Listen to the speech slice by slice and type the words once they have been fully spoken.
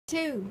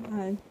2.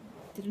 I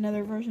did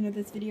another version of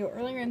this video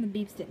earlier and the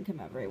beeps didn't come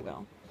out very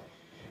well.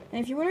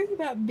 And if you're wondering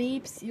about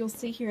beeps, you'll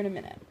see here in a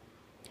minute.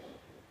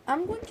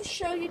 I'm going to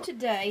show you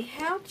today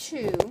how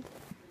to,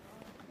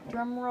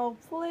 drumroll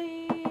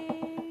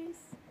please,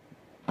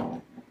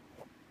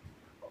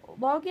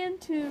 log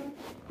into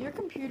your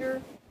computer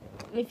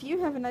if you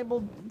have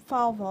enabled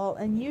File Vault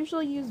and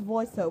usually use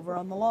VoiceOver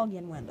on the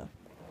login window.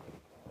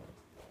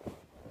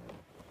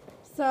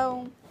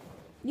 So,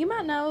 you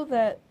might know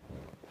that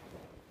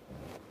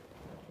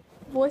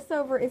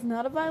VoiceOver is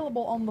not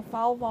available on the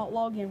File Vault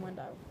login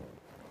window,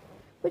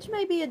 which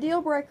may be a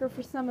deal breaker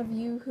for some of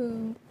you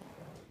who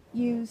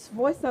use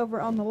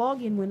VoiceOver on the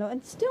login window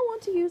and still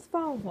want to use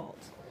File Vault.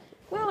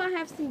 Well, I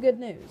have some good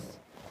news.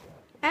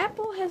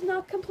 Apple has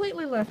not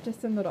completely left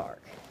us in the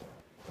dark.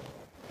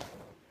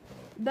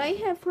 They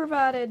have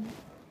provided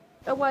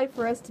a way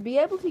for us to be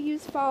able to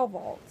use File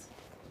Vault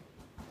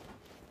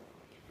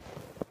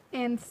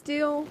and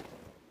still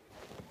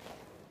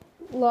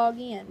log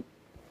in.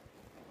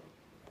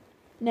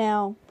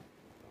 Now,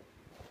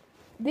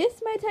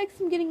 this may take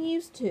some getting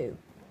used to.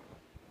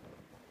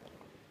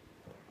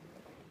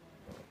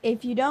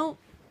 If you don't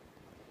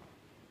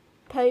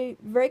pay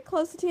very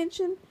close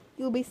attention,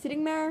 you'll be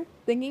sitting there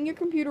thinking your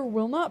computer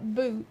will not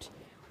boot,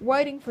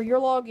 waiting for your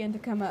login to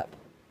come up.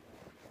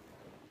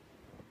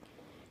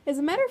 As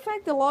a matter of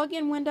fact, the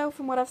login window,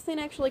 from what I've seen,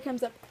 actually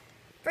comes up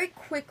very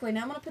quickly.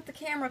 Now I'm going to put the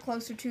camera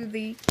closer to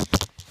the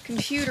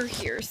computer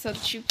here so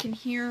that you can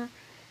hear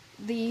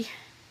the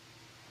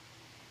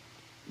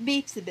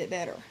beeps a bit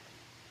better.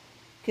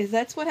 Because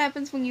that's what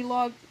happens when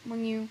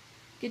you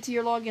get to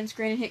your login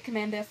screen and hit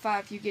Command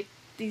F5. You get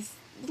these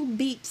little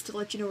beeps to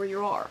let you know where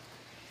you are.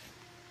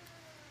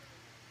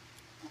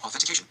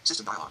 Authentication.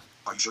 System dialog.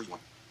 Are you sure you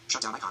want?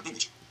 Shutdown icon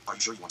image. Are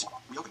you sure you want to?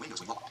 Reopen Windows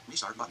when locked.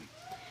 Restart button.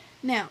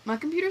 Now, my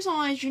computer's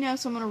on, as you know,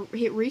 so I'm going to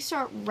hit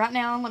restart right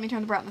now and let me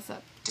turn the brightness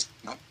up.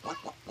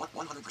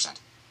 100%.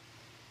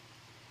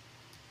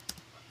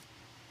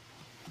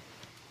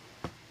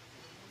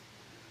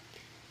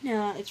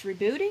 Now, it's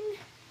rebooting.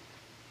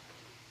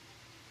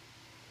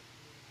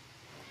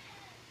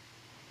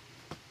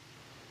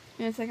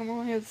 In a second, we're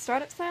going to hear the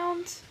startup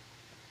sound.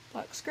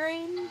 Lock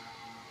screen.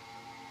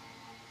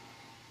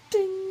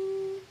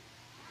 Ding!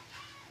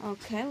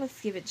 Okay,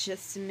 let's give it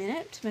just a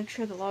minute to make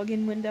sure the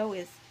login window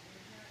is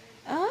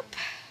up.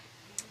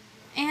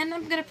 And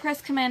I'm going to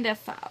press Command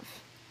F5.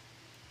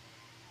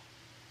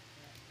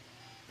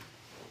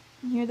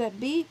 You hear that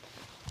beep?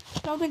 I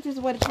don't think there's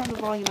a way to turn the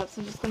volume up,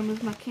 so I'm just going to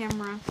move my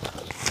camera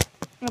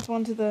up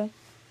onto the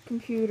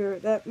computer.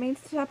 That means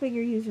type in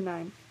your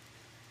username.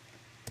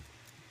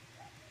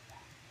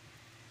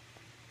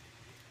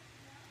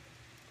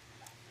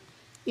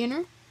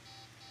 Enter.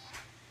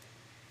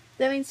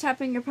 That means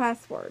type in your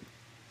password.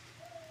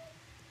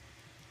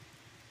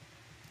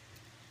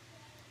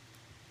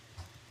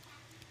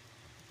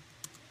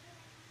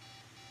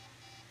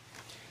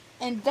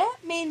 And that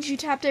means you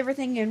typed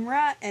everything in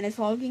right and it's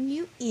logging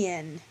you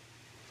in.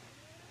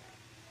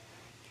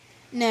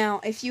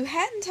 Now, if you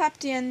hadn't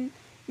typed in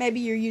maybe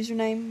your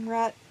username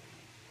right,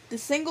 the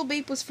single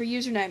beep was for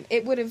username.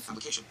 It would have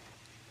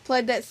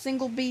played that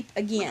single beep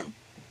again.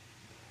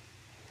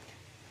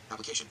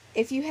 Application.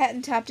 If you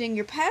hadn't typed in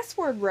your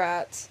password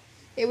right,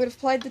 it would have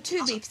played the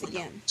 2 beeps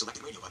again.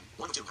 Selected radio button.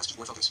 1 of 2 has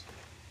keyboard focus.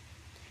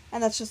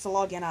 And that's just a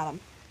login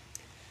item.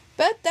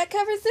 But that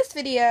covers this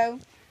video.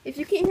 If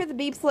you can't hear the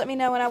beeps, let me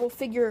know and I will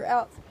figure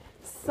out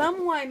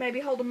some way,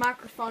 maybe hold a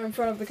microphone in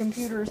front of the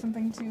computer or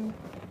something to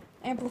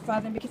amplify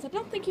them, because I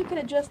don't think you can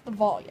adjust the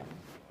volume.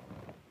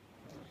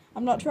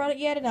 I'm not tried it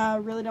yet and I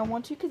really don't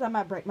want to because I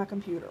might break my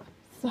computer.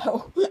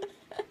 So,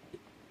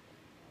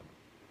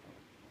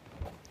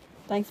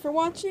 thanks for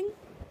watching.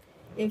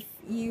 If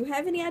you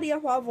have any idea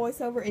why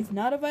VoiceOver is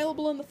not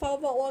available in the File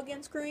Vault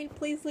login screen,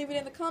 please leave it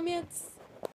in the comments.